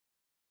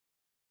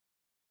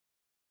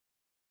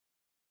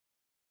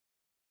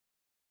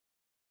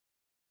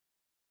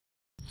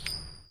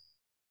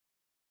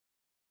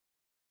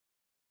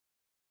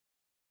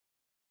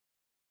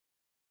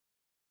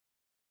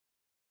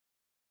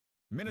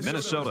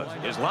Minnesota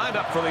is lined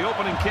up for the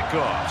opening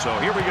kickoff. So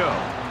here we go.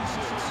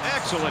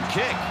 Excellent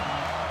kick.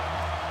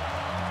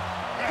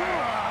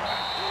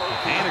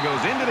 And it goes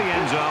into the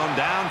end zone,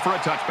 down for a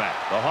touchback.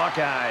 The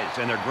Hawkeyes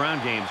and their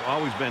ground game's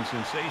always been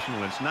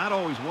sensational. It's not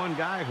always one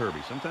guy,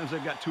 Herbie. Sometimes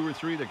they've got two or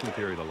three that can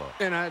carry the load.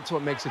 And that's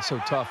what makes it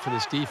so tough for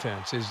this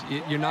defense is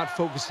you're not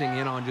focusing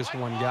in on just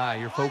one guy.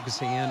 You're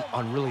focusing in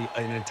on really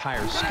an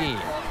entire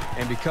scheme.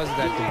 And because of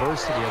that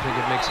diversity, I think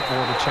it makes it more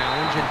of a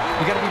challenge. And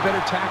you got to be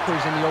better tacklers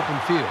in the open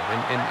field.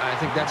 And I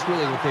think that's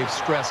really what they've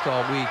stressed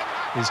all week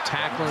is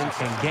tackling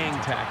and gang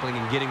tackling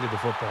and getting to the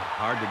football.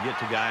 Hard to get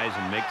to guys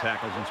and make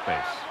tackles in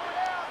space.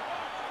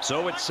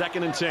 So it's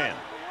 2nd and 10.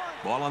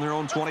 Ball on their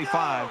own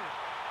 25.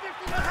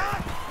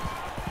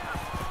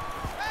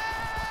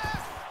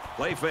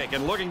 Play fake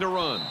and looking to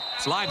run.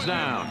 Slides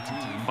down.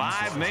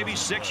 5, maybe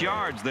 6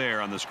 yards there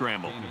on the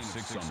scramble.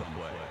 6 on the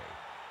play.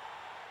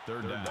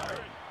 3rd down. Time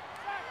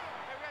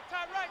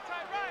right.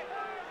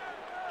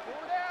 4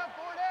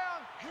 down.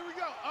 Here we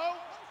go. Oh.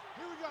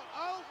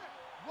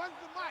 One's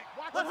the mic.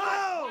 Watch the mic.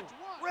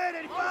 Red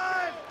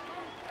 85.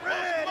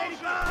 Red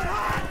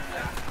 85.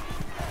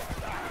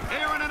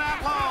 Aaron and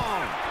out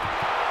long.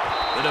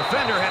 The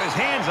defender had his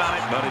hands on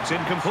it, but it's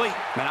incomplete.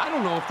 Man, I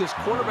don't know if this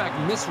quarterback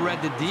misread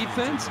the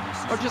defense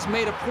or just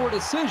made a poor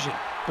decision,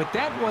 but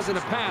that wasn't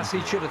a pass he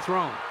should have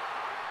thrown.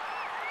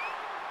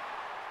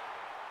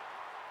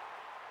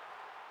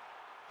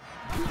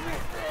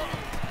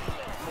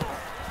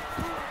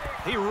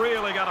 He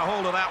really got a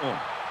hold of that one.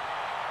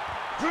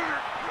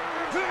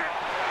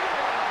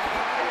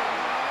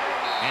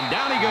 And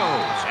down he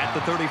goes at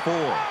the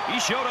 34. He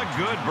showed a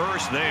good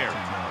burst there.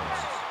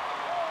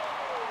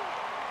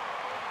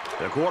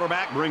 The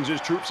quarterback brings his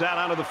troops out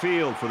onto the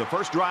field for the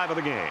first drive of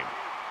the game.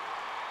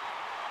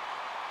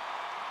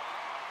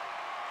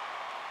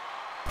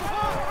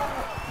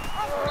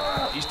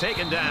 He's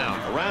taken down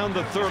around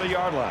the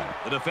 30-yard line.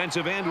 The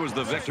defensive end was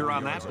the victor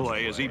on that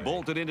play as he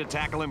bolted in to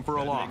tackle him for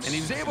a loss. And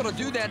he was able to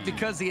do that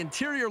because the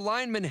interior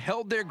linemen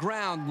held their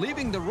ground,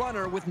 leaving the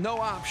runner with no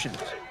options.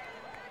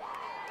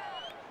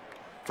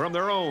 From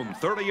their own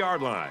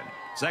 30-yard line,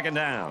 2nd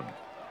down.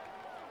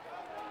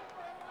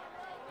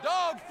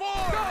 Dog 4.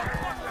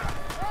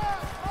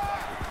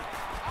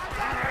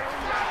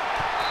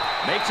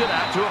 Makes it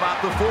out to about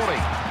the 40.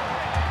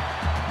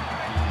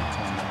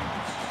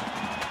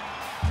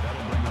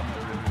 That'll bring up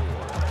 3rd and 4.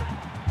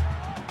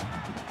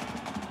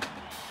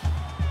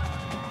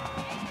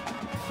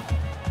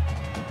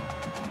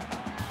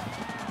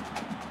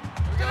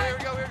 Here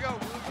we go.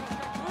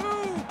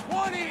 Ooh,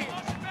 20.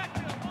 Let's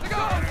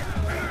go.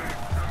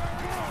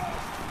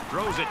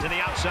 Throws it to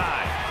the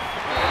outside.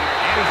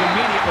 And he's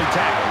immediately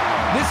tackled.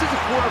 This is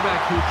a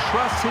quarterback who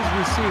trusts his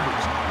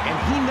receivers, and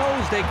he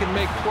knows they can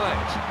make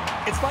plays.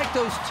 It's like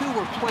those two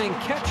were playing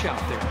catch out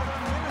there.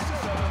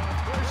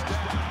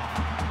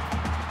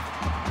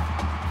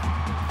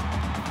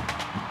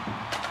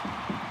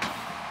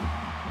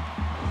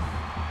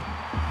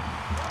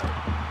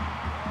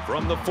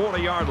 From the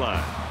 40-yard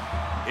line,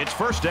 it's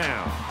 1st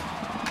down.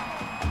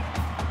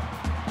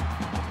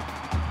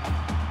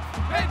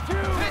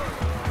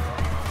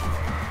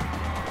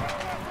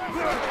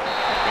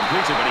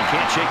 Completes it, but he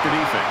can't shake the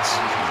defense.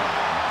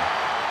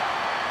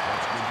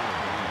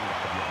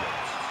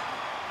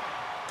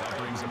 That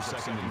brings him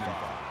 2nd and 5.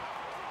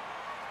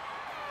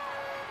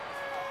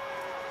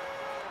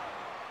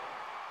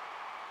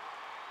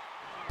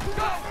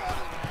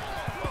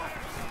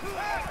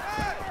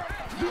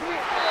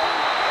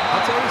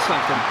 I'll tell you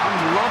something.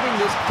 I'm loving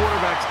this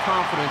quarterback's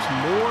confidence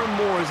more and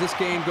more as this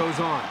game goes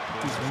on.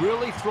 He's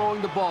really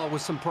throwing the ball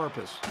with some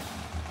purpose.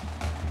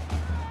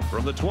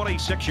 From the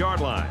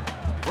 26-yard line,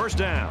 1st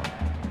down.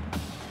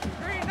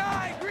 Green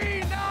 9,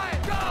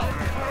 go!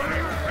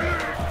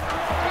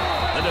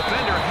 The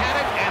defender had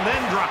it and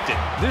then dropped it.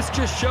 This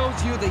just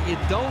shows you that you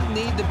don't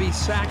need to be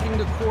sacking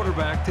the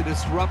quarterback to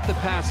disrupt the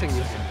passing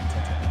game.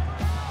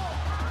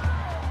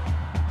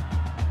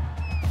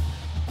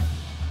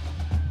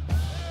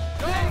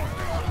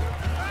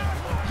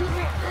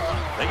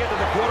 They get to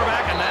the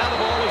quarterback, and now the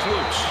ball is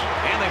loose.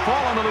 And they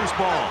fall on the loose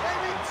ball.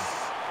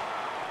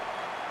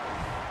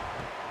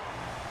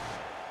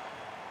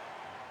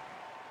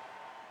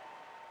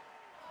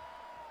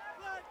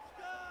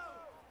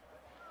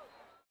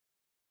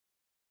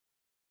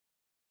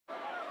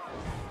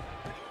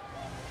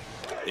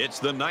 It's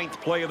the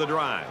 9th play of the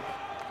drive.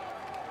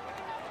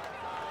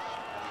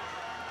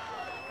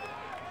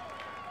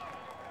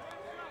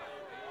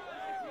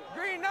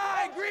 Green 9.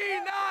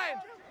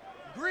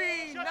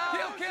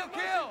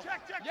 Kill.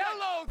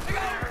 Yellow.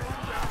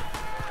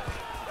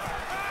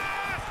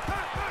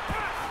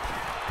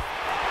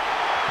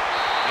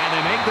 And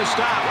they make the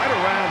stop right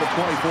around the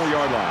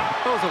 24-yard line.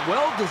 It was a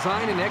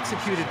well-designed and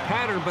executed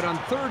pattern, but on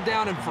 3rd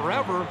down and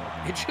forever,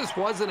 it just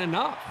wasn't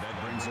enough.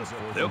 That brings us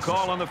 4th. They'll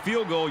call on the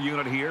field goal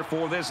unit here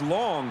for this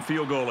long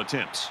field goal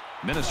attempt.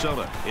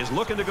 Minnesota is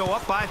looking to go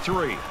up by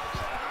 3.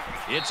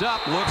 It's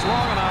up, looks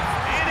long enough,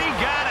 and he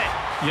got it.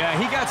 Yeah,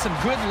 he got some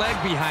good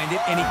leg behind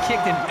it, and he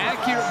kicked an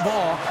accurate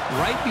ball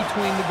right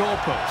between the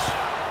goalposts.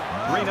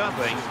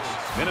 3-0.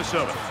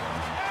 Minnesota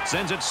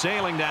sends it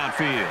sailing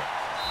downfield.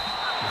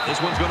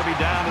 This one's going to be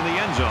down in the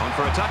end zone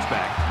for a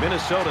touchback.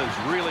 Minnesota's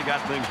really got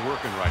things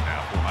working right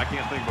now for them. I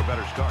can't think of a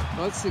better start.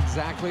 Well, that's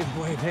exactly the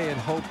way they had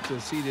hoped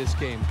to see this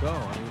game go.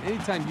 I mean,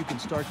 anytime you can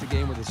start the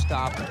game with a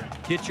stop,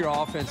 get your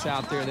offense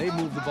out there, they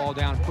move the ball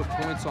down, put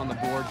points on the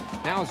board.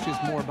 Now it's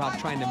just more about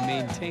trying to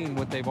maintain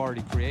what they've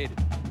already created.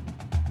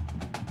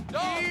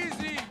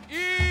 Easy,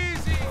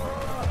 easy.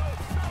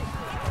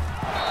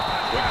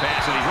 Quick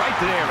pass, and he's right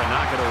there to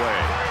knock it away.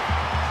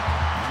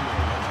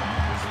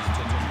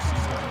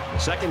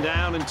 Second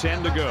down and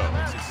 10 to go.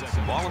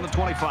 Ball on the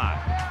 25.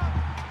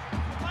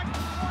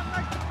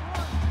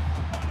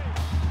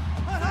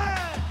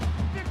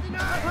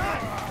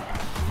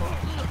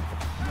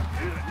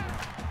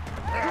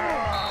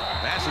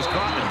 Pass is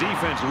caught, and the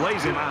defense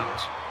lays him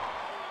out.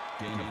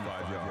 Gain of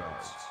 5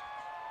 yards.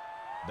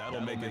 That'll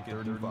make it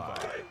 3rd and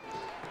 5.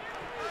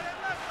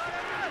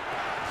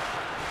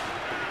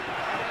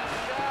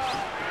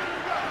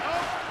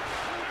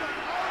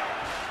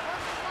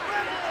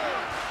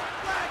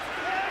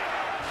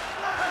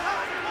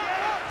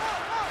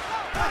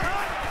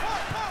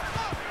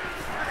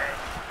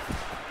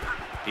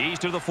 He's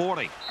to the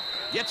 40.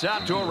 Gets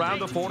out to around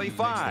the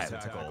 45.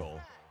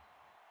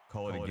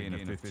 Call it a gain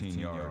of 15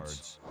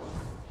 yards.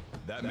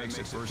 That makes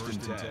it 1st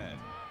and 10.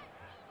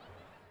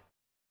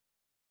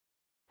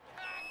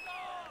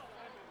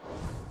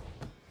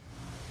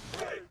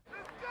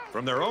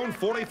 From their own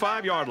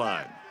 45-yard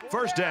line.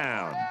 First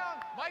down.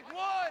 Mike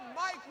one,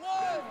 Mike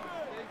one.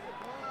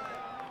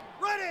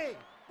 Ready!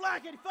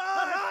 Black 85!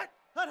 Hut,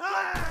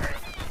 hut!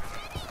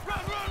 Run,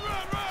 run,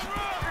 run, run,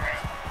 run.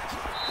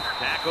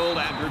 Tackled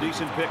after a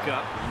decent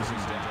pickup.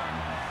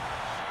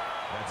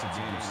 That's a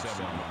gain of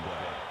 7 on the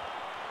play.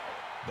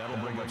 That'll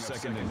bring up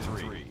 2nd and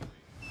 3.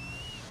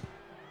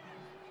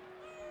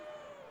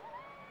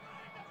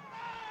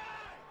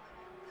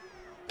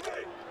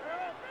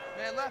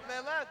 Man left,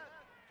 man left.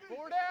 4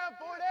 down,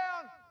 4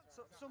 down.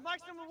 So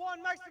Mike's number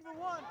 1, Mike's number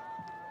 1.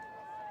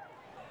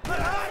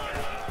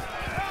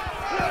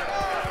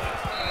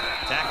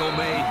 Tackle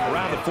made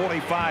around the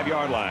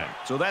 45-yard line.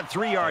 So that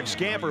 3-yard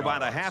scamper by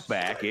the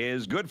halfback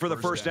is good for the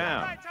first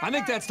down. I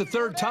think that's the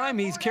 3rd time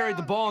he's carried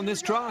the ball in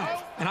this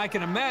drive. And I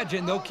can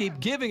imagine they'll keep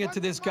giving it to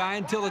this guy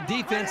until the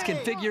defense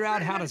can figure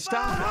out how to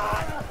stop it.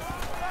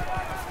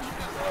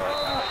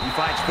 He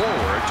fights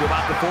forward to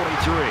about the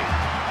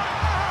 43.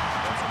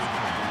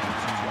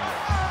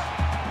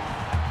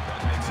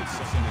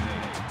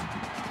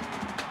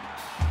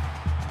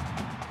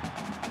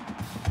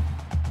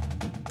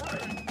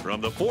 From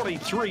the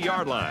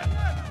 43-yard line.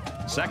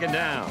 Second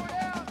down.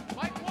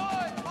 Mike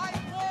one, Mike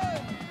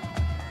one.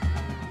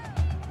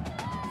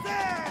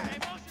 There!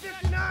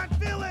 59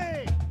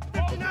 Philly!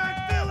 59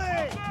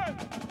 Philly!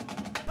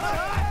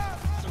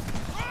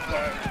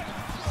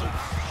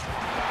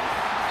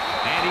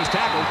 And he's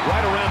tackled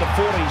right around the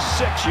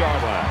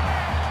 46-yard line.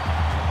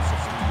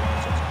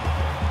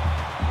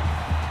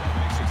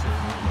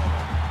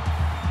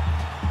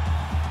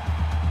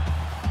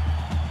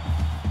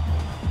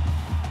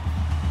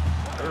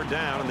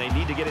 Down, and they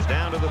need to get it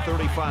down to the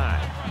 35.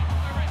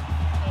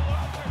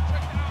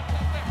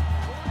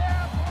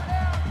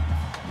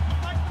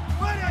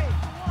 Ready!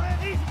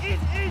 Easy,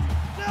 easy, easy!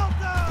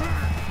 Delta!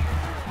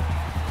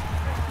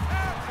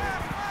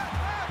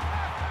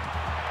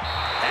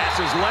 Pass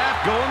is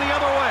left, going the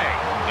other way.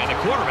 And the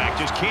quarterback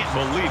just can't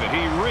believe it.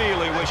 He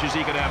really wishes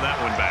he could have that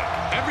one back.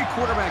 Every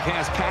quarterback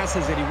has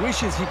passes that he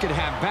wishes he could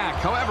have back.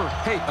 However,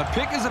 hey, a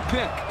pick is a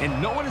pick,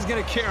 and no one is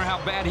going to care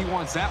how bad he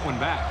wants that one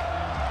back.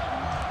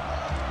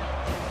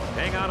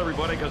 Hang on,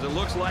 everybody, because it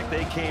looks like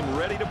they came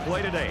ready to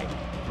play today.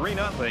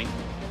 3-0,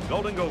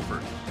 Golden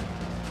Gophers.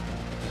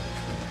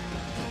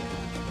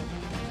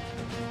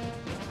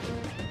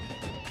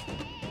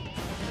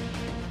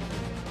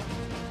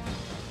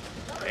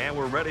 And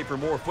we're ready for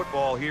more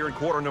football here in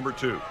quarter number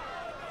 2.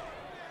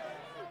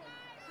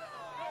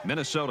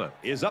 Minnesota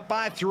is up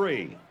by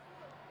 3.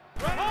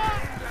 Fires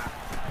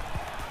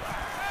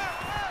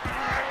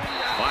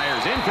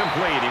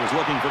incomplete. He was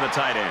looking for the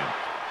tight end.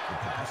 The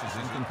pass is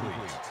incomplete.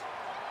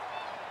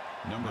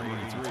 Number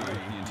 83,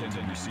 the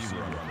intended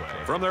receiver on the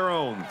play. From their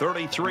own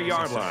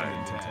 33-yard line,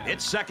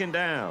 it's second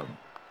down.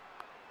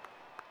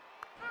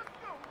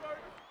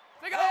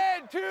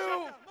 And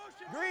 2.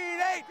 Green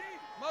 8.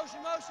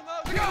 Motion, motion,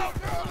 motion. Go.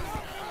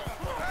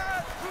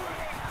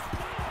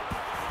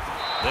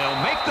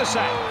 They'll make the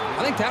sack.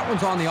 I think that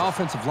one's on the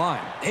offensive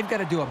line. They've got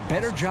to do a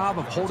better job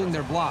of holding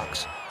their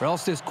blocks, or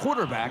else this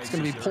quarterback's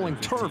going to be pulling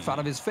turf out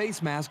of his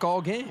face mask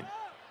all game.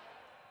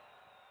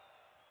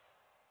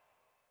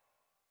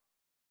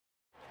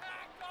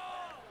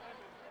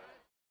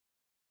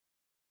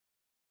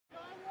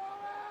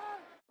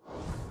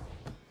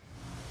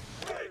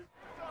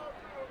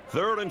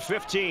 Third and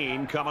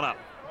 15 coming up.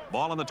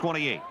 Ball on the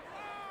 28.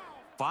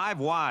 5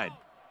 wide.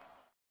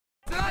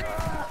 He's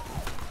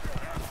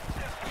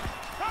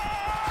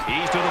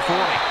to the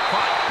 40.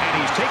 Caught,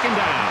 and he's taken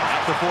down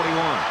at the 41.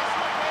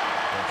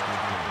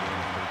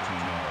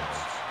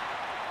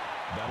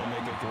 That'll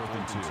make it 4th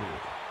and 2.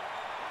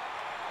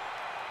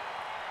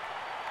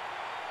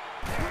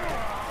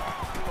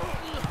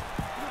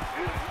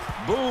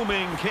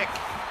 booming kick.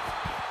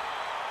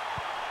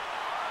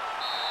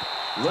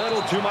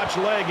 Little too much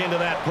leg into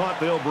that punt.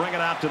 They'll bring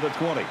it out to the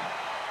 20.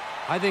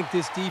 I think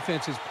this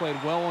defense has played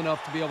well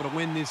enough to be able to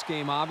win this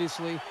game,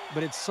 obviously,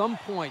 but at some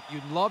point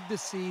you'd love to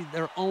see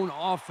their own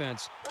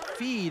offense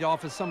feed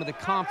off of some of the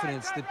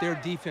confidence that their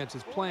defense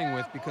is playing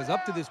with, because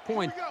up to this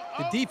point,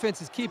 the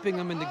defense is keeping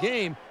them in the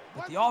game,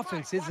 but the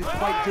offense isn't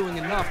quite doing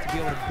enough to be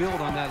able to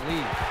build on that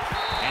lead.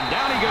 And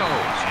down he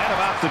goes at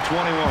about the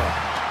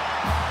 21.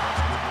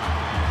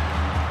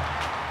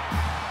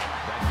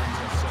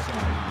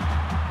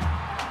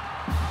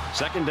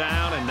 Second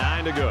down and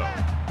 9 to go.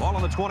 Ball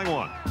on the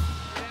 21.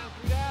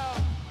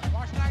 Down.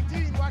 Watch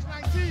 19. Watch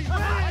 19.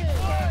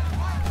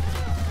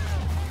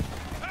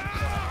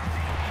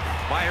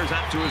 Fires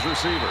out to his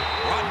receiver.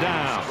 Brought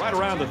down right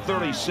around the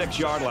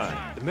 36-yard line.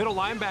 The middle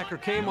linebacker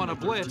came on a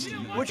blitz,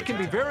 which can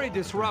be very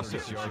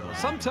disruptive.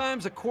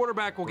 Sometimes a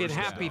quarterback will get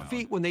happy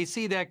feet when they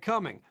see that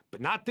coming,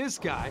 but not this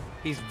guy.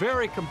 He's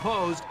very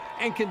composed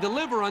and can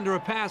deliver under a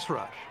pass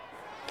rush.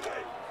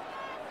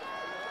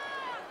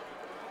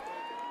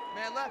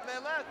 Man left,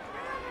 man left.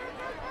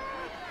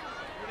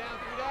 3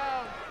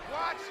 down.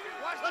 Watch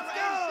Let's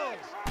go!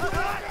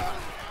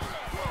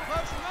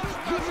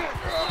 Motion.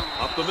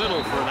 Up the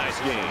middle for a nice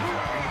gain.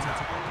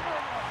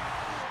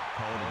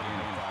 Call it a gain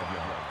of 5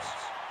 yards.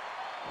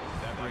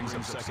 That brings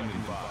up 2nd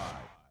and 5.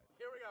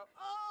 Here we go.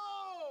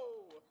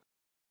 Oh!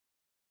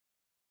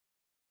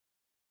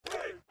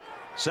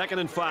 2nd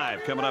and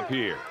 5 coming up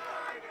here.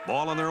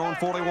 Ball on their own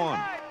 41.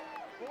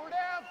 4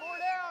 down.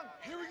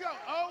 Here we go.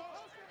 Oh.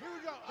 Here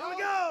we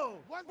go.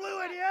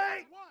 Blue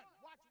 88!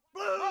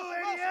 Blue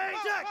 88!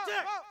 Check!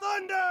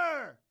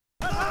 Thunder!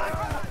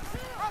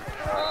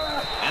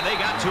 And they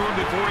got to him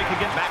before he could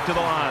get back to the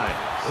line.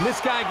 When this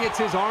guy gets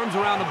his arms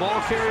around the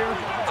ball carrier,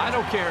 I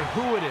don't care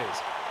who it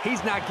is,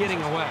 he's not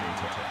getting away.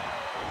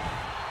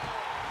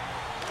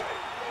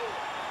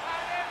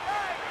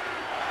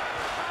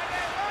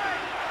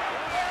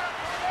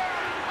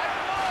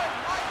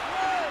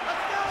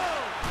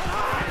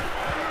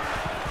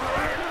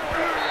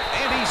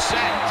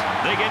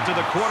 They get to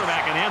the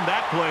quarterback and end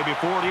that play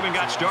before it even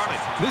got started.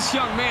 This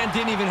young man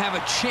didn't even have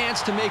a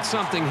chance to make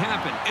something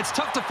happen. It's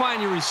tough to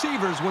find your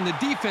receivers when the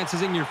defense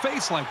is in your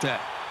face like that.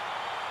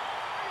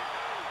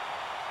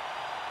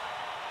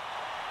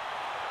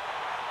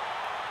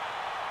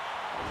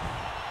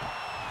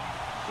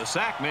 The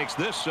sack makes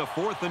this a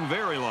 4th and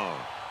very long.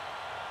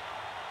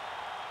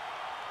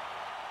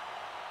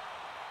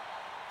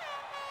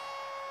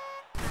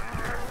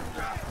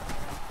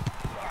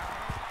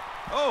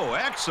 Oh,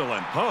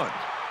 excellent punt.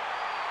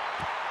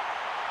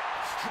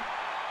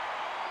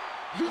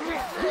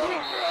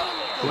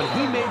 When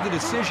he made the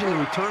decision to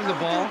return the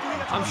ball,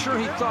 I'm sure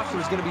he thought there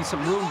was going to be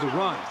some room to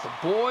run.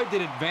 But boy,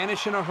 did it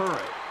vanish in a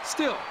hurry.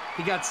 Still,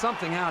 he got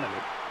something out of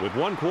it. With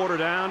 1 quarter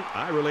down,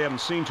 I really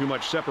haven't seen too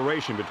much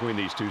separation between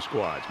these two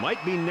squads.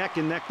 Might be neck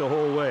and neck the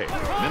whole way.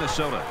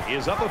 Minnesota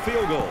is up a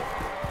field goal.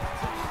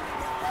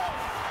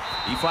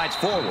 He fights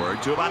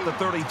forward to about the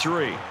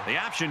 33. The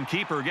option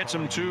keeper gets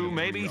him to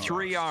maybe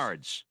 3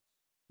 yards.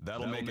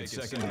 That'll make it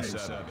 2nd and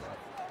 7.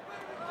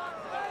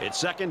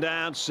 It's 2nd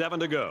down, 7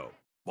 to go.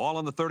 Ball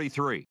on the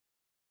 33.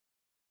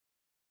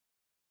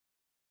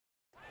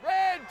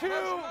 Red 2.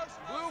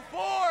 Blue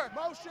 4.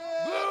 Motion.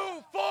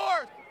 Blue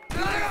 4.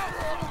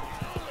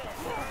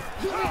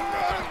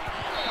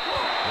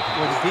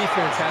 Well, the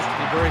defense has to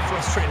be very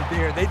frustrated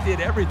there. They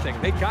did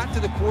everything. They got to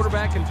the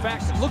quarterback. In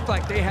fact, it looked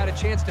like they had a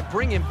chance to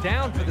bring him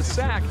down for the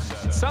sack.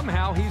 And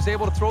somehow, he was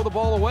able to throw the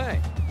ball away.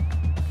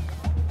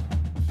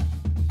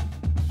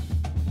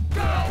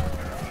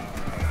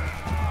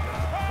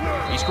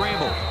 He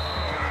scrambled.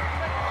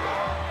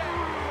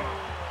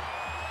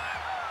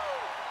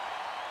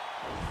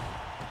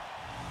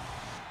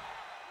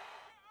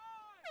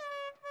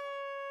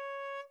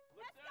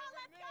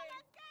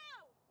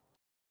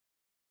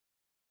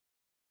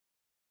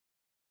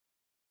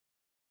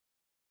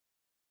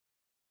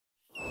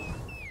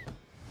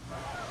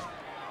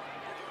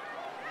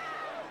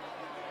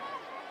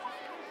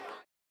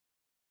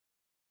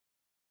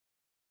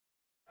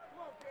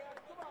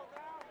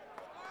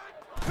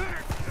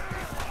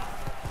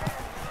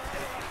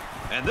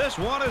 And this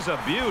one is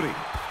a beauty.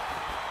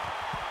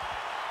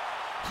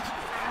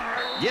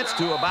 Gets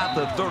to about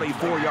the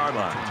 34-yard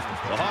line.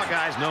 The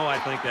Hawkeyes know, I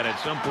think, that at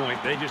some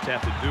point they just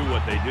have to do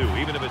what they do,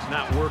 even if it's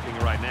not working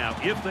right now.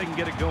 If they can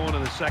get it going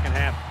in the second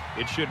half,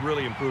 it should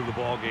really improve the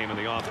ball game and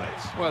the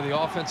offense. Well, the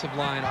offensive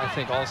line, I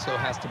think, also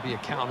has to be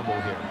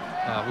accountable here.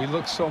 We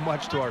look so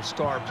much to our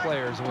star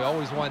players, and we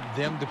always want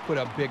them to put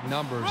up big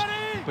numbers.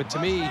 But to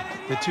me,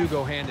 the two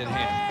go hand in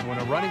hand. When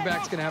a running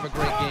back's going to have a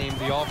great game,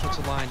 the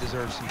offensive line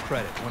deserves some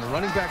credit. When a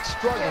running back's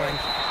struggling,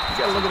 you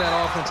got to look at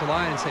that offensive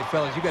line and say,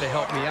 fellas, you got to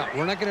help me out.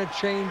 We're not going to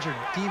change or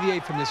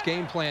deviate from this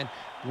game plan.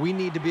 We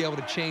need to be able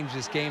to change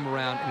this game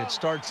around, and it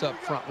starts up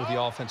front with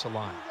the offensive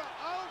line.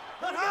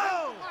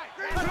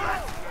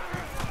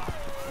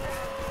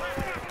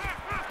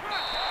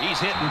 He's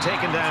hit and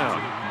taken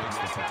down.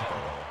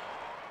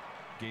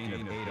 Gain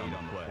of 8 on the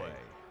play.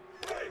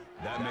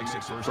 That makes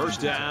it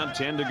First down,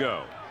 10 to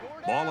go.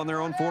 Ball on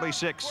their own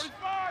 46. 45,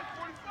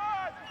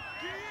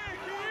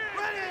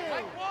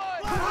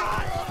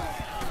 45.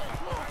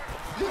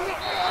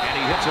 And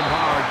he hits him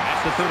hard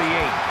at the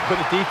 38. But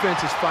the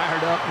defense is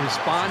fired up,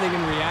 responding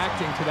and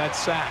reacting to that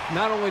sack.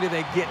 Not only do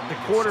they get the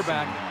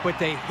quarterback, but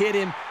they hit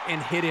him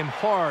and hit him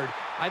hard.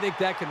 I think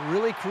that can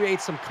really create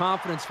some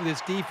confidence for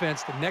this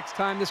defense. The next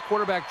time this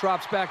quarterback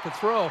drops back to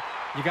throw,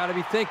 you got to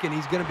be thinking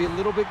he's going to be a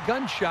little bit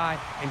gun-shy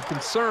and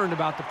concerned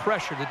about the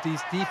pressure that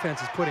these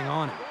defense is putting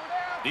on him.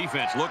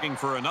 Defense looking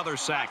for another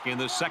sack in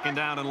this second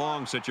down and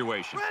long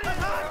situation.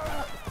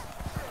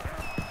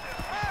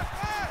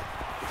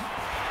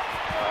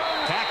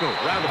 Tackle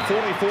around the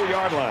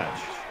 44-yard line.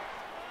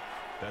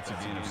 That's a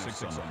gain of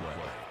 6 on the play.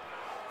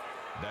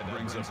 That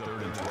brings up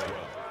 3rd and 12.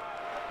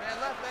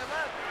 Man left, man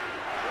left.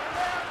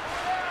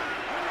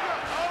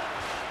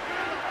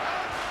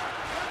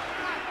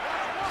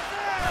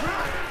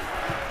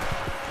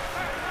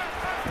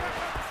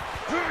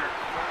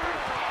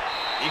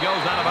 He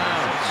goes out of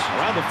bounds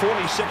around the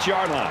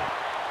 46-yard line.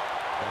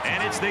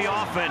 And it's the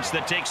offense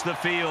that takes the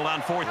field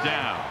on 4th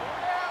down.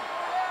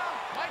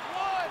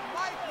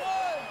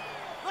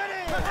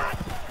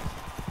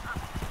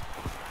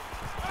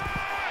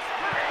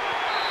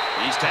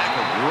 He's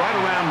tackled right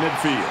around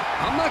midfield.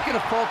 I'm not going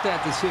to fault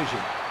that decision.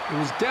 It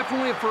was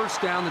definitely a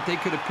first down that they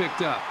could have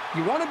picked up.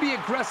 You want to be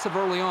aggressive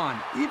early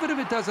on, even if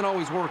it doesn't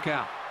always work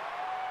out.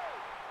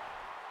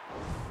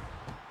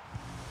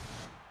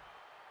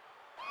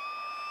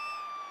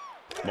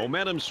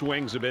 Momentum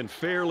swings have been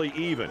fairly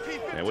even.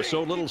 And with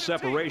so little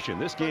separation,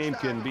 this game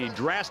can be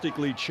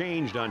drastically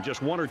changed on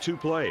just 1 or 2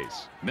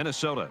 plays.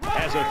 Minnesota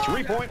has a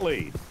 3-point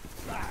lead.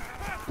 Got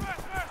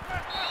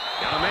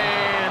a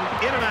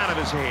man in and out of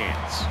his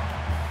hands.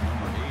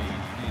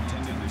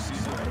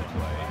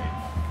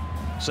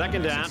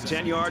 Second down,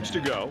 10 yards to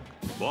go.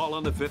 Ball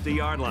on the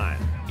 50-yard line.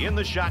 In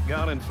the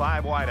shotgun and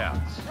 5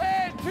 wideouts.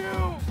 10, 2,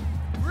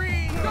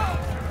 3, go!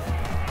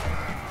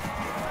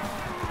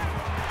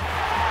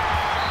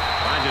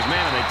 Finds his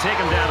man, and they take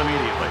him down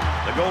immediately.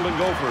 The Golden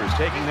Gophers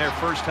taking their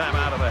first time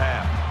out of the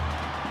half.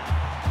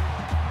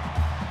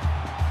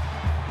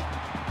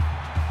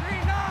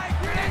 3-9,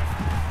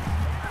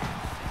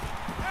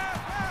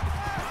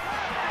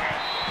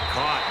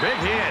 Caught. Big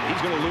hit.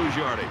 He's going to lose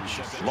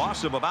yardage.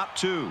 Loss of about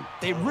 2.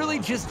 They really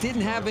just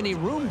didn't have any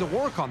room to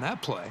work on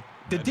that play.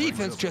 The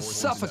defense just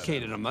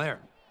suffocated them there.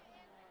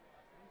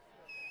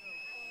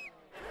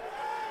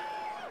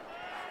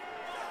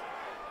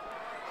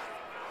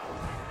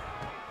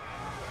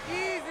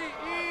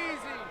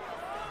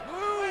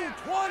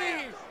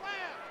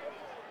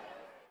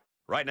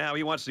 Right now,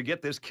 he wants to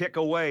get this kick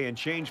away and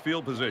change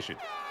field position.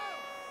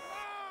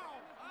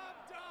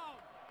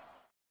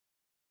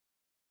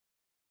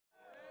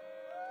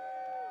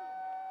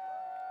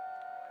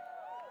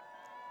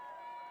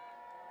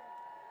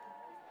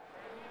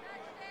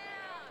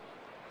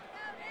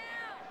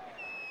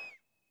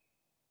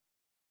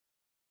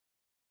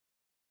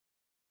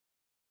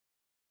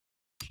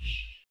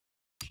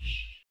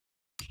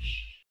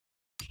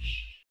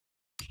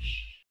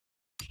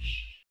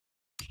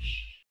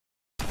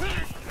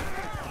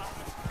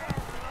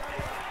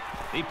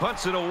 He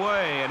puts it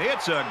away, and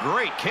it's a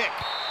great kick.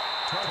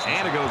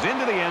 And it goes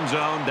into the end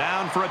zone,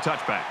 down for a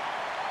touchback.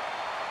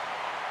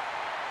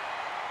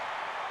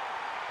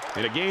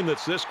 In a game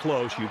that's this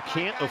close, you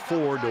can't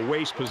afford to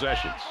waste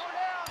possessions.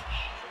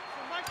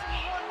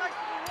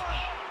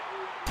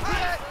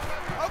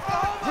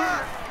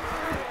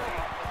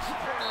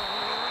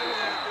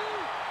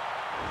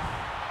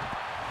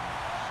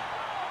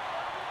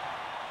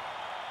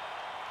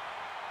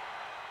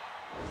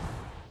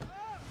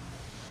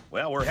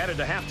 Well, we're headed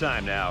to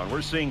halftime now, and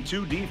we're seeing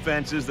 2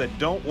 defenses that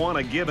don't want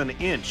to give an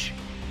inch.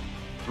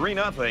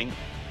 3-0,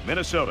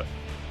 Minnesota.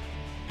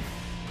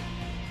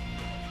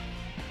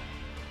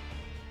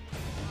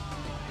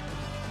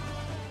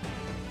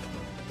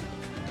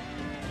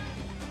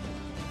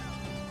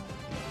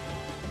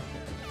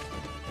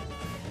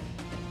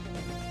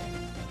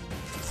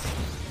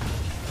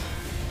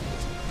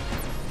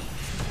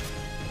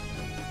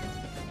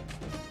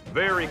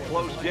 Very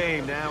close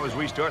game now as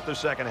we start the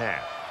second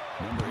half.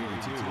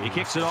 He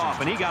kicks it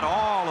off, and he got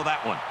all of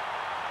that one.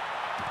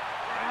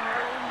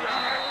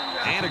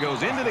 And it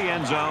goes into the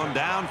end zone,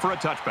 down for a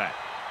touchback.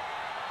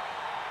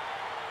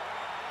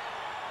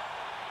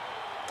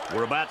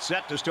 We're about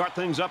set to start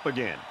things up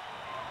again.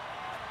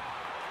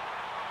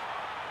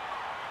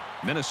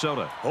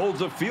 Minnesota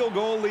holds a field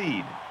goal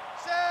lead.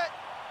 Set.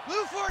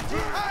 Blue 14.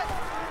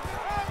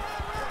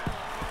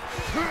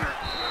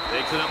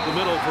 Takes it up the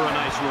middle for a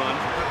nice run.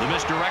 The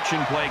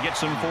misdirection play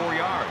gets him 4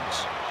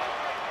 yards.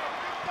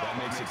 That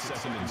makes it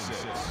 2nd and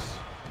 6.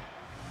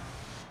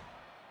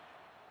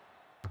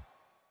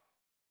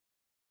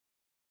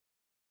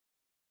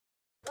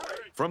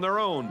 From their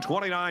own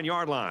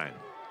 29-yard line,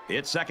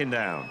 it's 2nd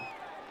down.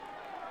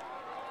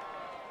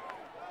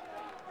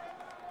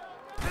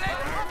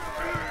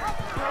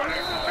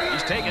 He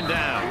He's taken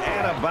down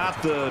at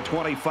about the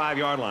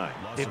 25-yard line.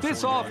 If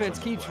this offense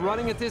keeps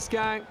running at this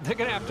guy, they're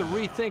going to have to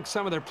rethink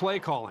some of their play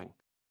calling.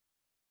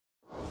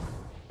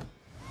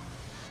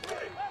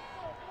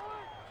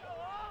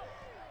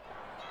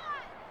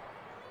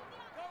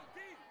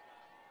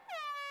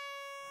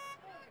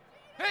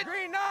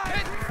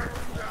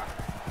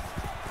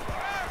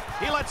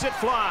 He lets it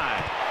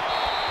fly.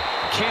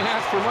 Can't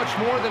ask for much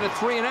more than a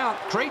 3-and-out.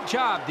 Great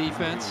job,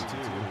 defense.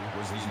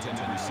 Was the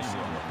intended receiver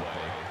on the play.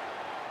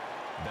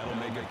 That'll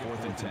make it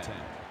 4th and 10.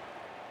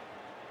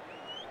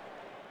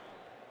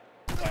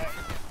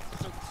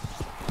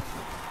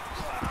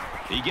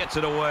 He gets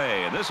it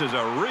away, and this is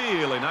a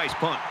really nice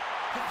punt.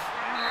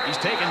 He's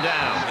taken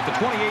down at the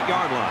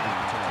 28-yard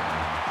line.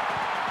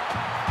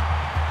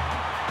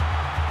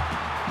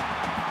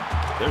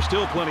 There's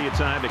still plenty of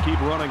time to keep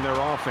running their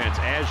offense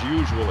as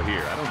usual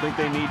here. I don't think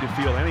they need to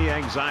feel any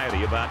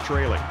anxiety about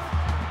trailing.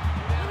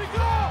 Here we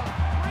go!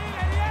 Green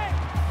 88!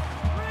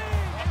 Green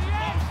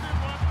 88!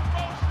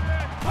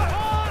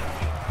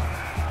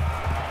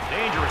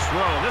 Dangerous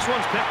throw. This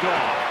one's picked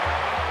off.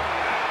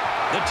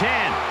 The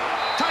 10.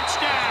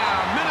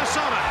 Touchdown,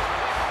 Minnesota.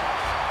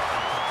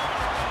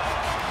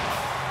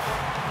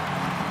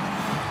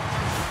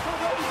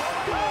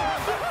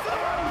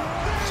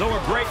 So a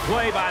great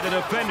play by the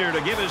defender to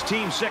give his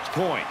team 6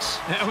 points.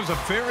 That was a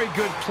very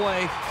good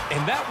play,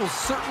 and that will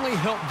certainly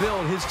help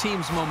build his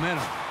team's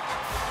momentum.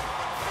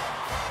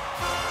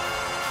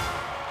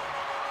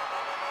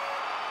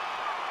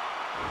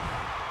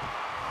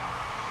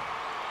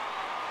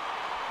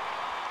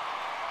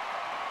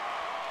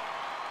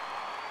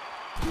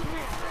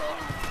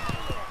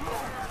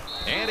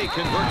 And he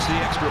converts the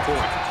extra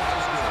point.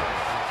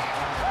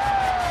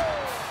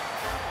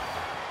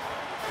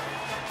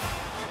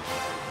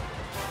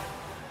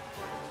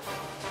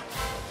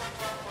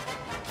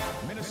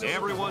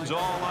 Everyone's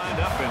all lined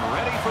up and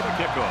ready for the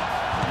kickoff.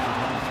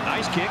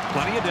 Nice kick,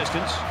 plenty of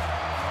distance.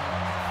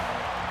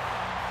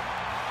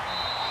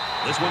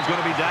 This one's going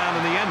to be down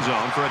in the end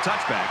zone for a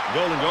touchback.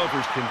 Golden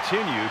Gophers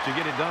continue to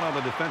get it done on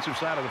the defensive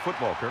side of the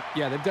football, Kirk.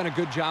 Yeah, they've done a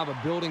good job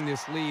of building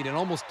this lead and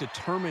almost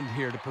determined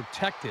here to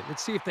protect it.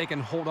 Let's see if they can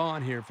hold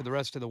on here for the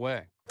rest of the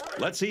way.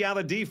 Let's see how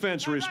the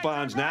defense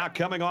responds now,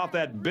 coming off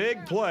that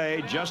big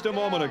play just a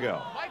moment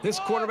ago. This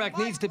quarterback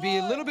needs to be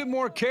a little bit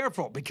more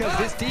careful because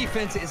this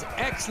defense is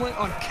excellent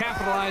on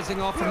capitalizing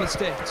off of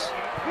mistakes.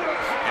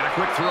 And a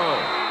quick throw.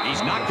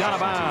 He's knocked out of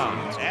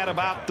bounds at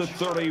about the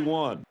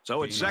 31.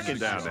 So it's second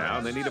down now,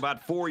 and they need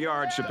about 4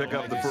 yards to pick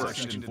up the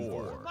first. Nice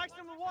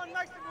number one,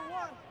 nice number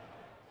one.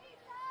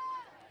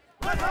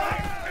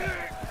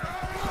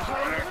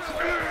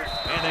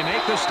 And they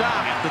make the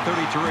stop at the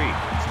 33.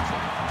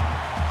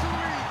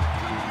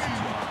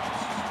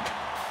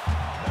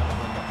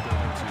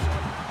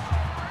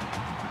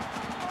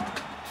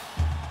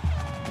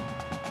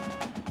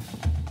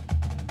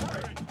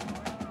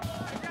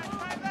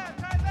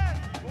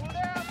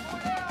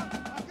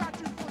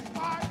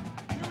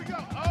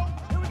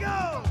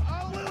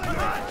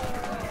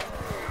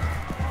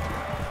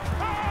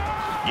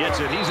 Gets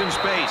it, he's in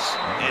space,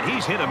 and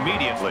he's hit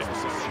immediately.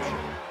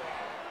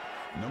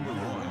 Number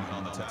 1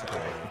 on the tackle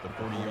at the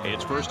 40-yard line.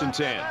 It's 1st and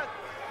 10.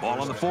 Ball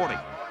on the 40.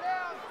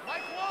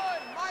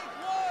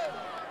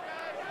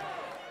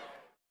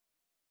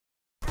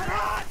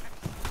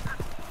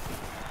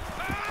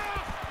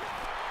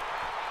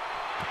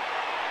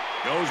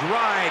 Goes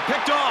right,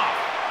 picked off.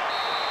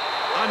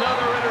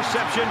 Another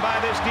interception by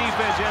this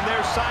defense, and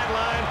their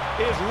sideline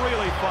is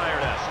really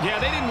fired up. Yeah,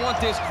 they didn't want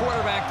this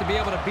quarterback to be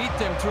able to beat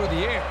them through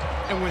the air.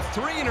 And with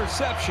 3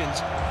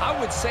 interceptions, I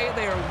would say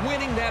they are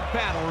winning that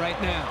battle right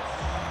now.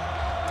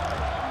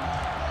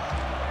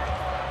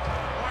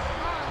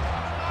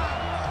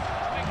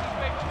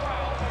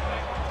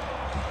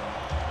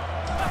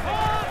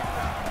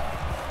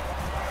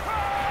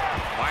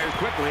 Fires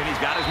quickly, and he's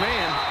got his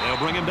man. They'll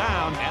bring him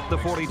down at the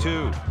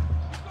 42.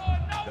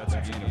 That's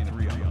a gain of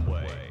 3 on the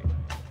play.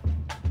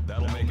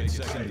 That'll make it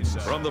 2nd and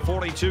 7. From the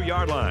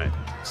 42-yard line,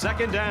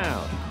 second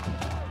down.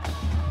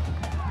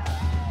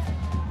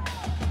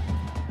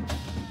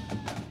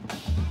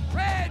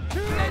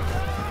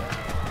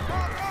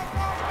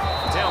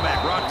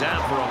 Tailback brought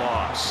down for a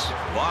loss.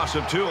 Loss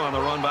of 2 on the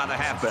run by the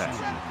halfback.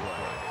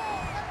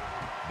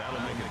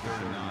 That'll make it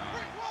 3rd and 9.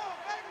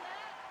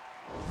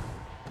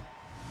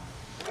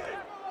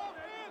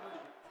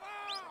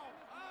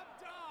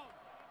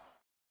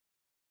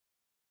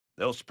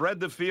 They'll spread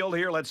the field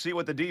here. Let's see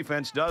what the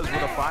defense does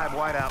with a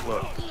 5-wide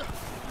outlook. Quick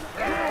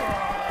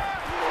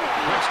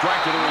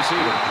strike to the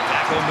receiver.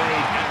 Tackle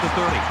made at the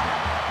 30.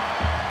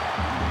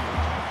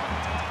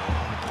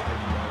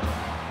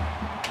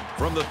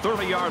 From the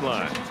 30-yard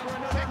line,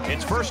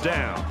 it's 1st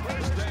down.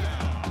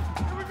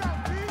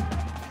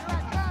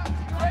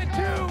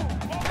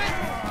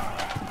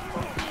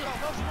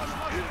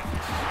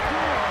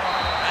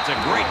 That's a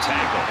great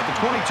tackle at the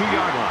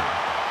 22-yard line.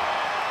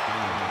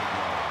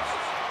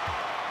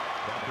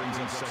 That brings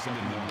up 2nd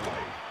and 1.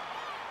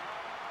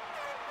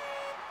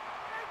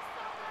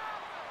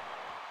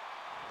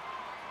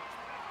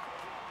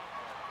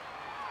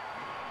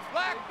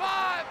 Black box!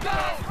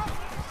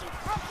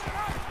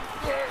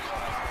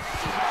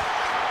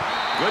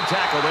 Good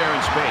tackle there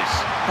in space.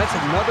 That's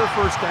another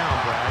first down,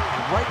 Brad.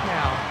 And right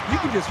now, you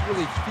can just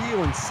really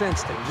feel and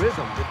sense the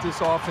rhythm that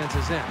this offense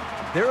is in.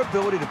 Their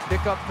ability to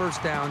pick up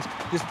first downs,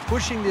 just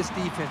pushing this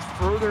defense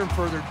further and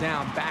further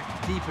down, back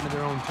deep into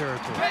their own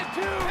territory.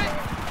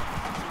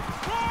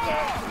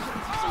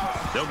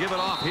 They'll give it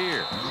off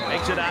here.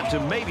 Makes it out to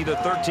maybe the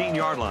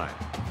 13-yard line.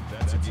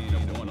 That's a gain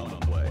of 1 on the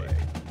play.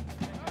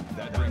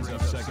 That brings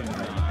up 2nd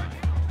and 9.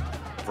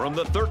 From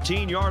the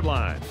 13-yard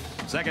line,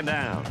 2nd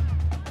down.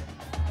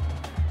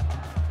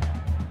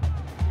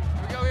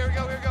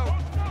 Here we go.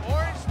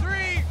 Orange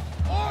 3.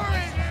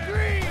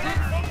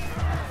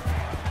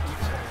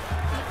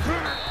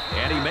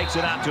 And he makes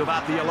it out to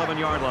about the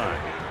 11-yard line.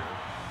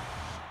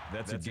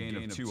 That's a gain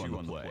of 2 on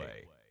the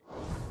play.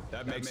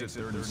 That makes it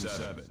 3rd and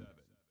 7.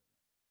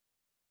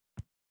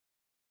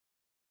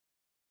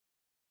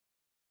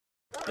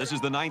 This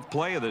is the 9th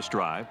play of this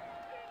drive.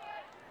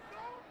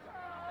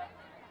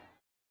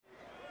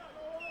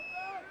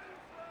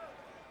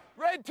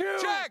 Red 2.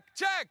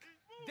 Check.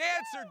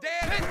 Dancer.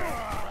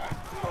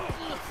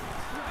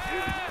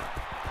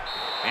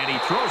 And he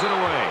throws it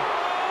away.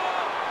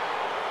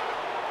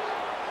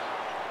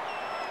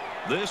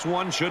 This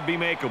one should be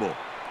makeable.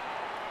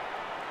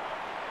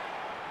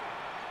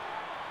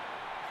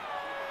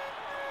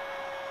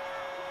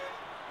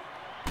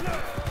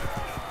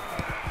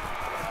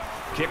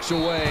 Kicks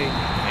away,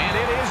 and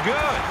it is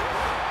good.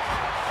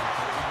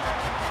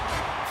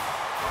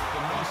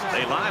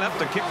 They line up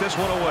to kick this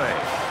one away.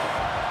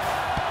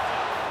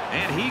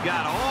 And he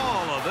got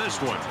all of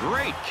this one.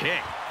 Great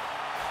kick.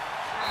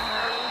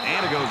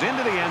 And it goes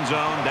into the end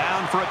zone,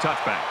 down for a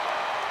touchback.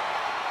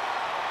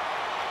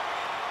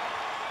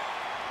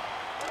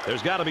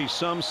 There's got to be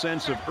some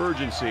sense of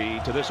urgency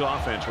to this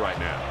offense right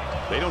now.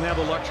 They don't have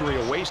the luxury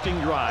of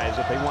wasting drives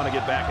if they want to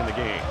get back in the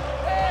game.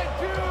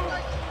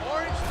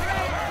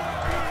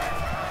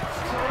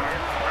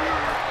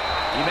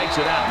 He makes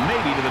it out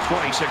maybe to the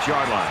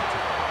 26-yard line.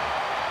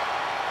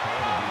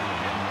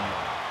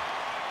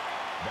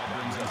 That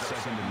brings us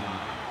 2nd and 9.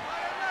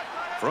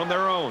 From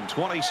their own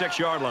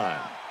 26-yard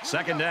line,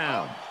 2nd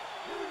down.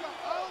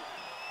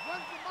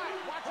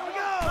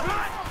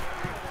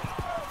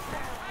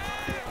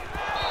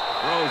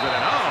 Throws it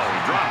in. Oh, he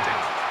dropped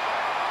it.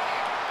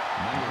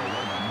 Number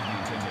 11,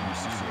 intended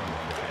receiver on the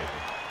play.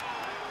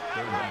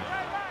 3rd down.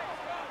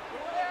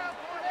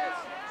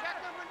 Check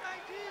number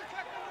 19.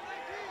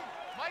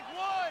 Mike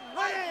 1.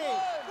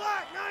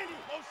 Black 90.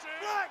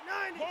 Black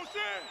 90.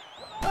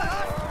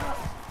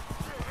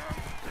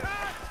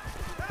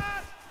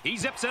 He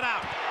zips it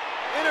out.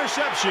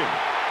 Interception.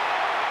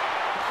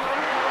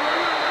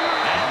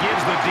 That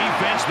gives the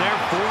defense their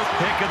 4th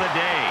pick of the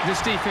day.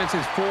 This defense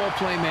is full of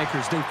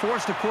playmakers. They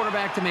force the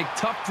quarterback to make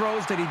tough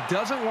throws that he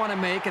doesn't want to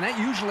make, and that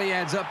usually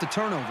adds up to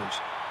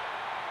turnovers.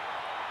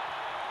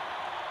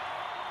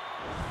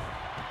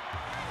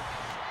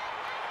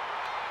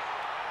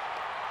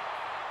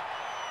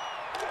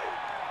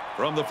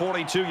 From the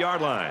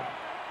 42-yard line,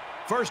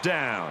 1st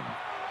down.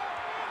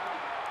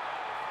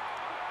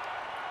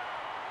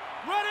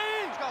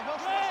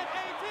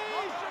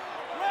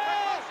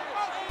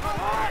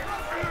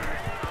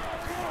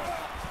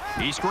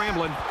 He's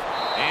scrambling,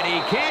 and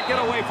he can't get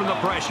away from the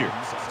pressure.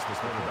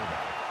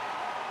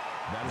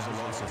 That is a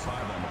loss of 5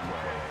 on the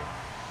play.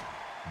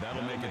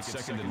 That'll make it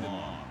 2nd and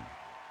long.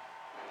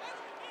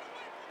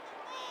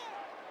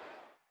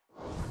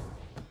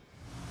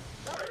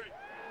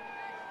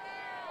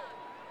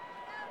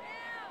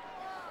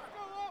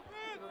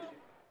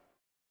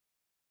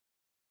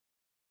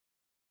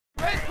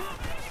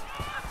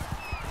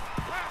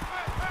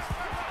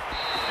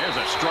 There's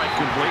a strike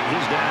complete.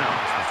 He's down.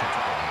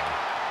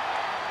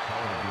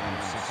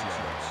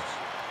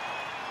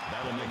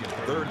 That'll make it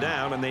 3rd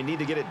down, and they need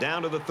to get it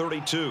down to the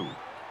 32.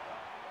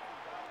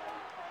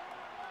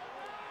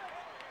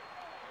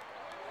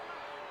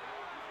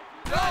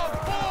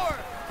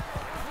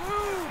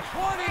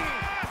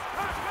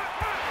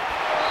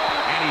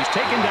 And he's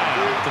taken down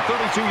at the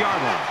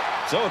 32-yard line.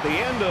 So at the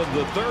end of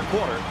the 3rd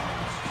quarter,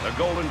 the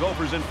Golden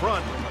Gophers in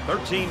front,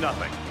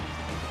 13-0.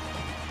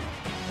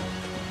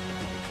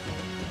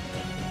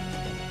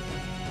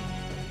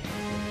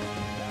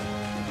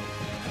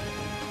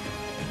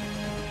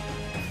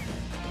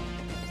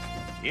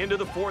 Into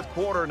the 4th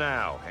quarter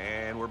now,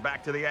 and we're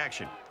back to the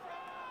action.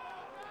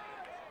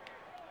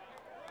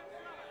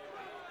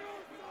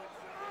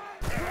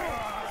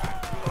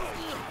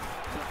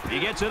 He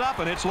gets it up,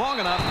 and it's long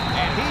enough,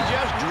 and he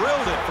just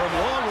drilled it from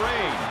long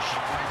range.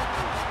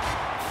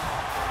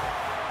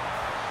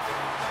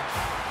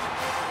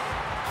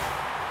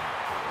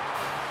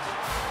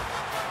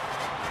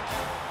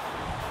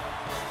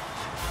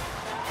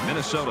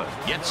 Minnesota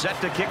gets set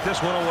to kick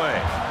this one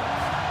away.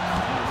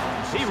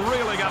 He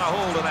really got a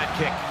hold of that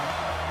kick.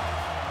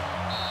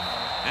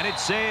 And it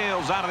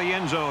sails out of the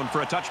end zone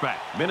for a touchback.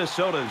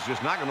 Minnesota's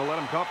just not going to let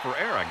him come up for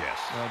air, I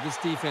guess. This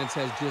defense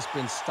has just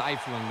been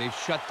stifling. They've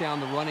shut down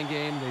the running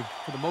game. They've,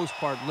 for the most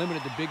part,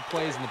 limited the big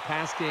plays in the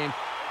pass game.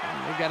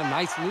 And they've got a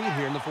nice lead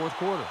here in the 4th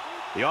quarter.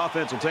 The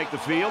offense will take the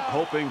field,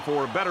 hoping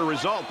for a better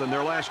result than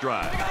their last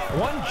drive.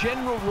 One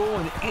general rule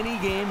in any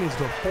game is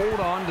to hold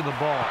on to the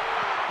ball.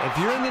 If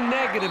you're in the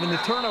negative in the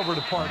turnover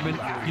department,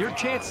 your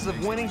chances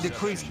of winning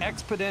decrease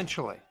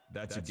exponentially.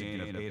 That's a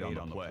gain of 8 on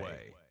the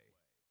play.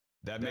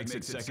 That makes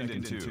it 2nd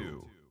and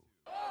 2.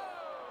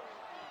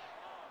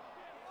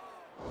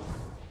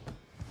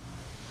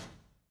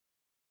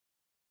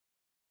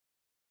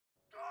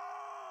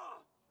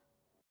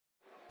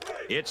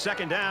 It's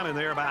 2nd down, and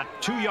they're about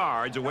 2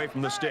 yards away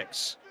from the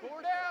sticks. 4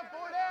 down,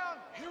 4 down.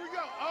 Here we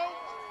go, O.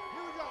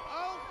 Here we go,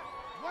 O.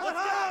 Let's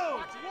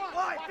go.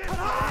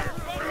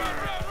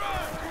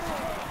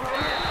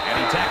 And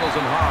he tackles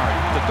him hard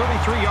at the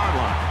 33-yard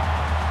line.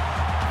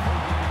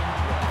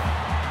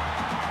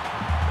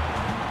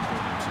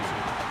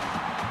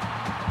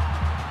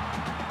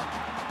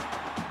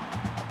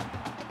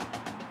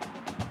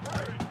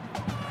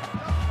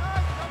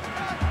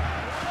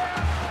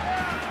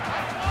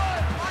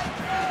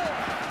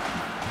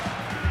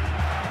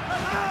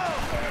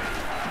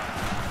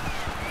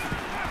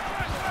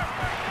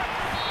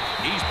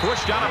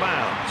 Pushed out of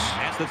bounds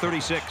at the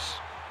 36.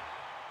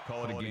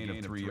 Call it a gain of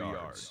 3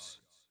 yards.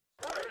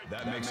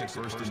 That makes it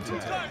 1st and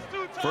 10.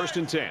 1st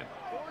and 10.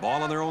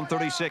 Ball on their own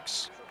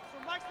 36.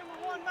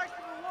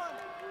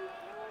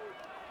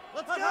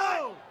 Let's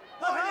go.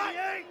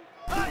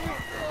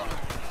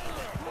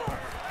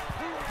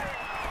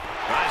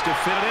 Tries to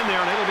fit it in there,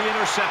 and it'll be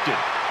intercepted.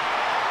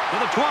 To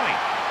the 20,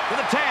 to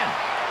the 10.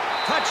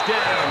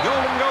 Touchdown,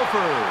 Golden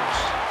Gophers.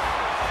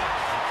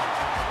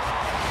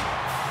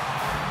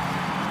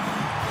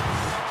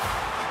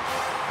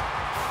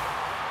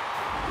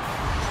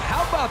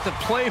 How about the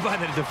play by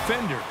the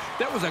defender?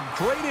 That was a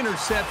great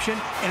interception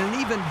and an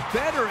even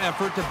better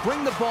effort to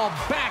bring the ball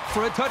back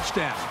for a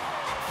touchdown.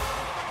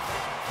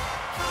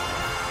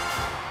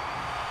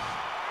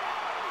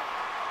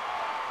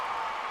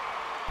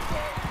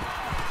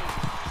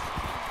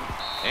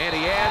 And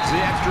he adds the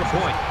extra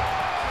point.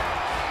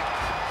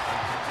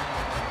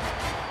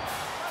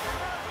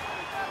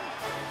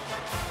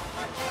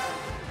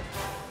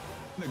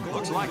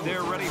 Looks like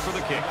they're ready for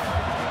the kick.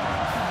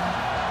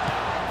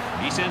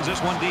 He sends this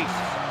one deep.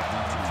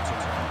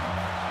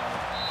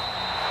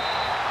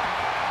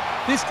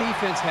 This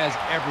defense has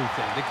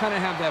everything. They kind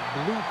of have that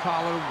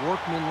blue-collar,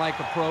 workman-like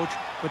approach,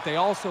 but they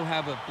also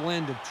have a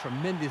blend of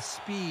tremendous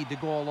speed to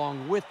go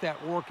along with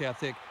that work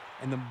ethic.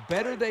 And the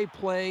better they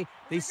play,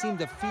 they seem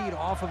to feed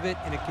off of it,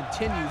 and it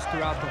continues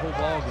throughout the whole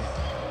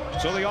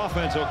ballgame. So the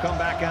offense will come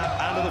back out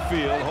onto the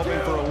field, hoping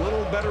for a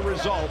little better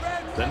result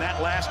than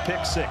that last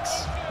pick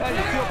six. Now,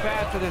 you feel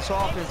bad for this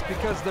offense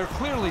because they're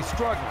clearly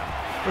struggling,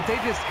 but they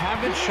just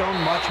haven't shown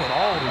much at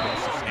all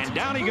today. And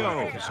down he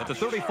goes at the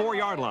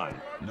 34-yard line.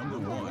 Number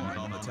 1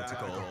 on the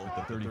tackle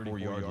at the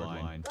 34-yard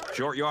line.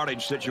 Short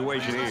yardage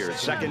situation here.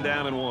 2nd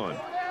down and 1.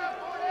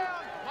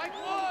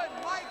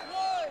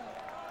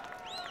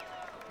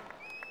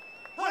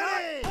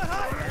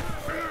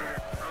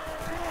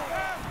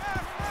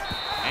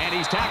 And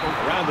he's tackled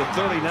around the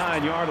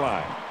 39-yard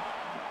line.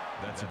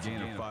 That's a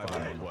gain of 5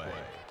 on the play.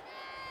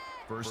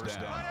 1st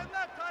down.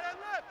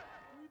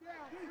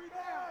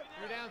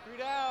 3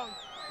 down.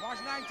 Watch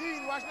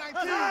 19, watch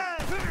 19.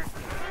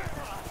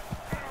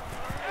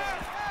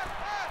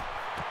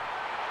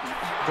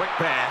 Quick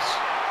pass.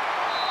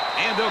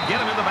 And they'll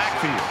get him in the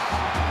backfield.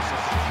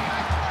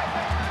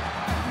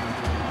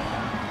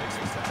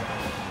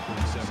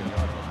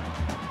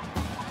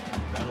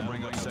 That'll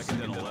bring up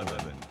 2nd and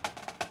 11.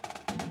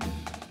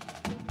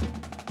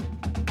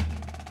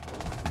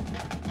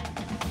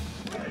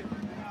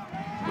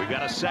 We've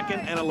got a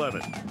 2nd and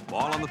 11.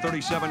 Ball on the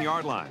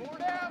 37-yard line. 4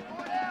 down,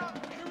 4 down.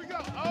 Here we go,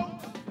 O.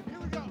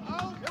 Here we go,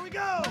 O. Here we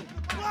go.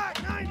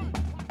 Black 90.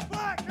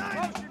 Black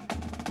 90.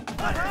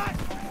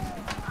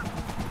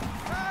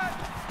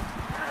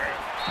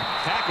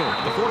 Tackle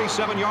at the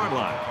 47-yard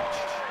line.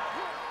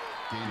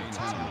 Gain of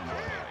 10 on the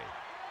play.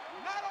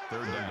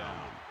 3rd down.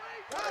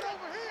 Right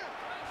over here.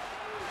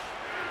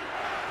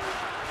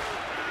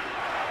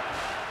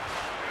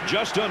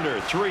 Just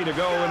under 3 to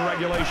go in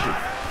regulation.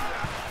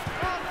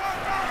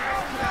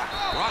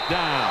 Brought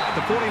down at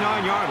the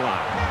 49-yard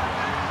line.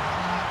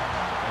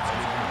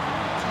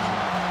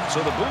 So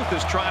the booth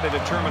is trying to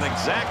determine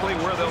exactly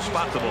where they'll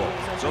spot the ball.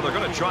 So they're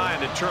going to try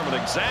and determine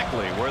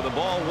exactly where the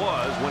ball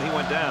was when he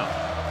went down.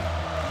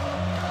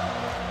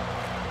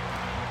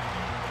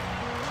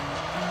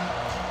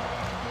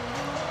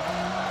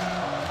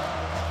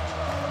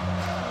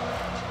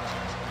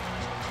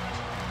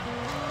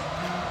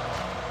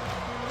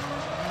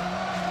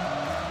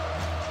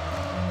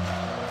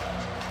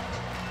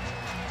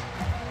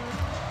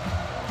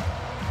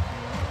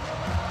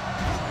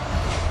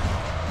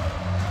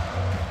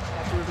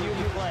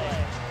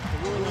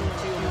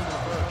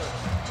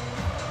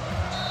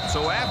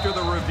 So after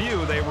the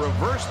review, they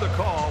reverse the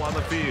call on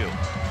the field.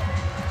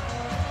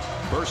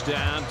 1st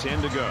down,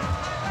 10 to go.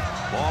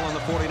 Ball on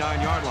the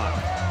 49-yard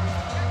line.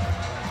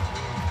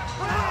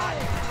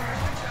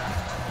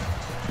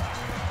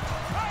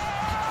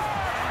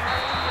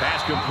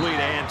 Pass complete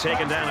and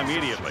taken down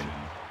immediately.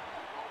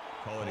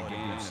 Call it a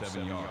gain of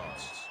 7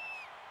 yards.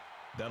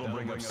 That'll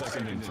bring up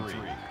 2nd and 3.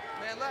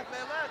 Man left,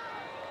 man left.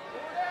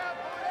 Four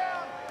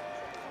down.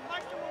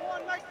 Nice number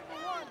one, nice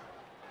number one.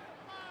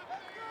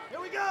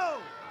 Here we go.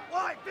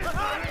 Wide,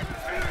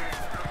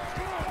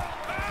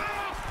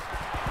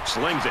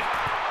 Slings it.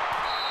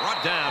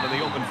 Brought down in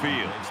the open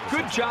field.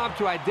 Good job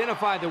to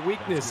identify the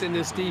weakness in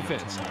this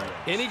defense.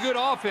 Any good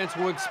offense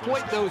will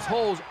exploit those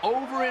holes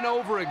over and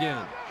over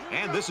again.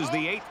 And this is the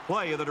 8th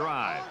play of the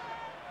drive.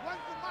 One's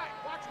the mic.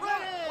 Watch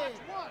one.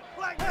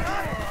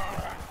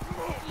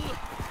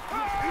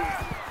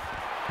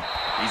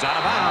 He's out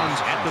of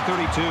bounds at the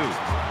 32.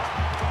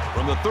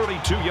 From the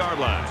 32-yard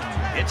line,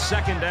 it's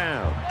 2nd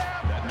down.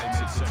 That makes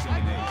it 2nd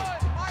and 8.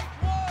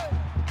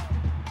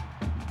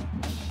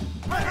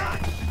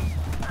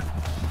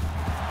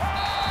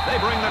 They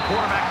bring the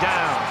quarterback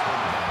down.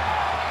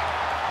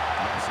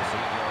 That's 8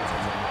 yards on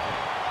the way.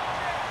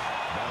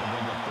 That'll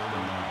bring up 3rd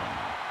and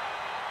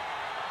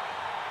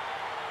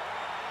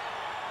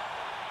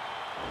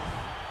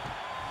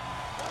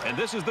 9. And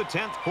this is the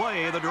 10th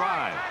play of the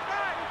drive.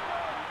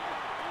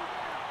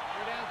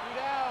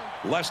 Three down.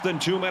 Less than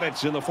 2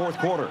 minutes in the 4th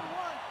quarter.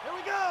 Here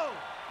we go.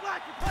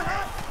 Black,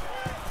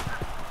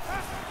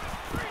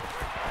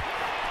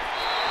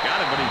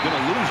 Got it, but he's going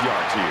to lose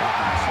yards here.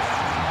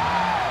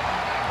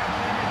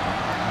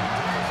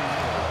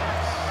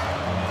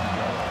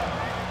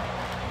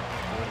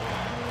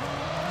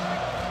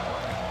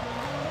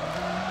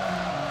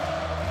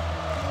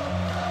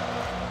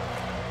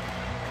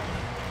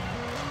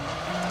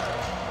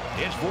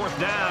 It's 4th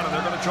down, and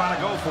they're going to try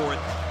to go for it.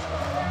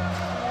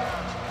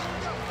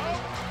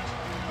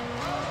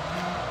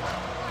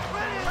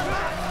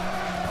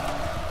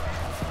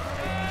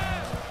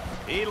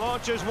 He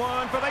launches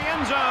one for the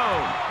end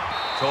zone.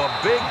 So a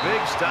big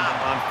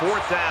stop on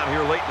 4th down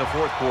here late in the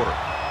 4th quarter.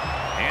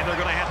 And they're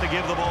going to have to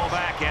give the ball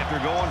back after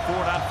going for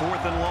it on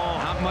 4th and long.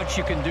 Not much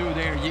you can do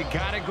there. You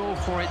got to go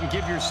for it and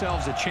give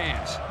yourselves a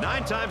chance.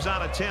 9 times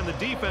out of 10, the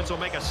defense will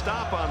make a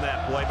stop on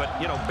that play.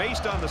 But, you know,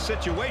 based on the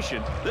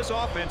situation, this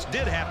offense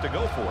did have to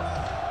go for it.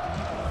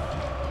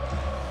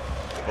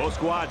 Both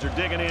squads are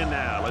digging in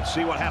now. Let's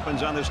see what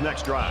happens on this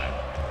next drive.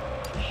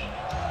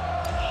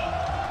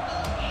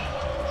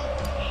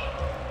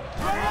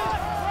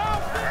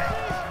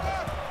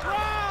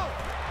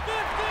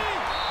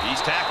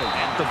 He's tackled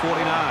at the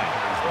 49.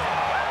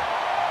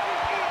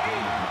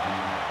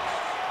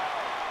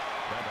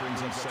 That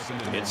brings up 2nd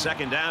and 9. It's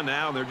 2nd down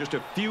now, and they're just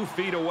a few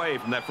feet away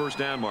from that 1st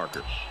down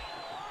marker.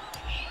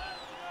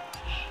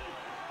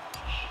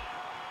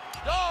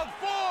 Dog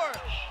 4.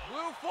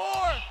 Blue 4.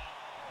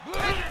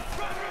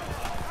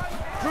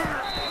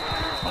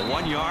 A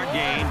 1-yard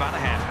gain by the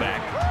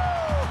halfback.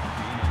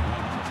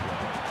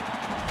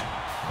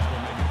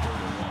 That'll make it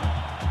 3rd and 1.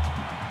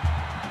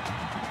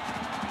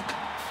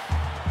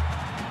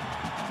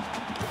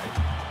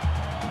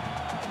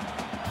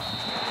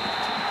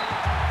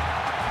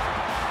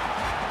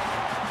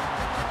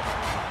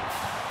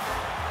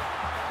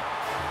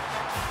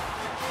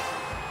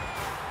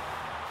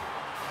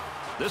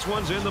 This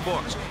one's in the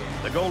books.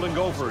 The Golden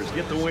Gophers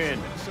get the win,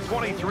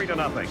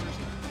 23-0.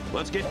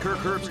 Let's get Kirk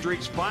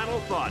Herbstreit's final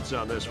thoughts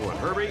on this one.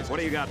 Herbie, what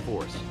do you got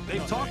for us?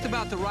 They've talked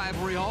about the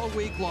rivalry all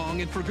week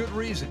long, and for good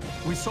reason.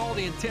 We saw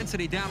the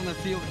intensity down on the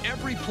field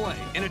every play,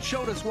 and it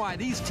showed us why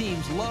these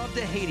teams love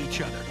to hate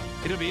each other.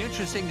 It'll be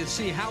interesting to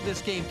see how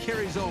this game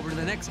carries over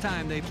the next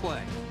time they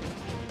play.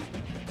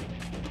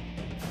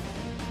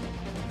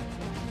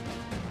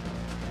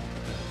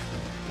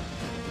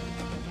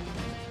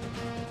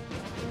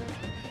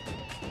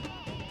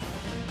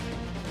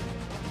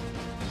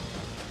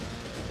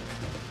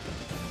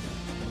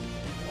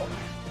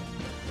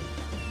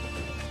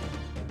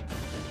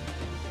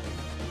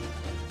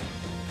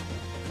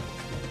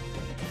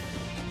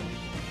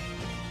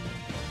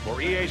 For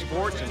EA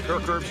Sports and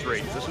Kirk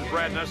Herbstreit, this is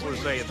Brad Nessler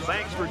saying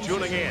thanks for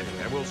tuning in,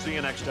 and we'll see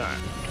you next time.